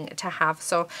useful thing to have.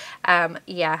 So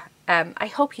yeah, I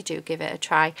hope you do give it a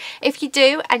try. If you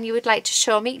do and you would like to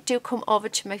show me, do come over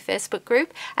to my Facebook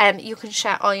group. You can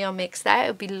share all your makes there. It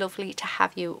would be lovely to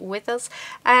have you with us.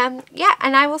 Yeah,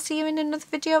 and I will see you in another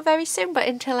video very soon. But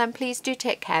until then, please do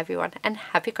take care, everyone, and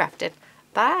happy crafting.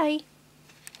 Bye.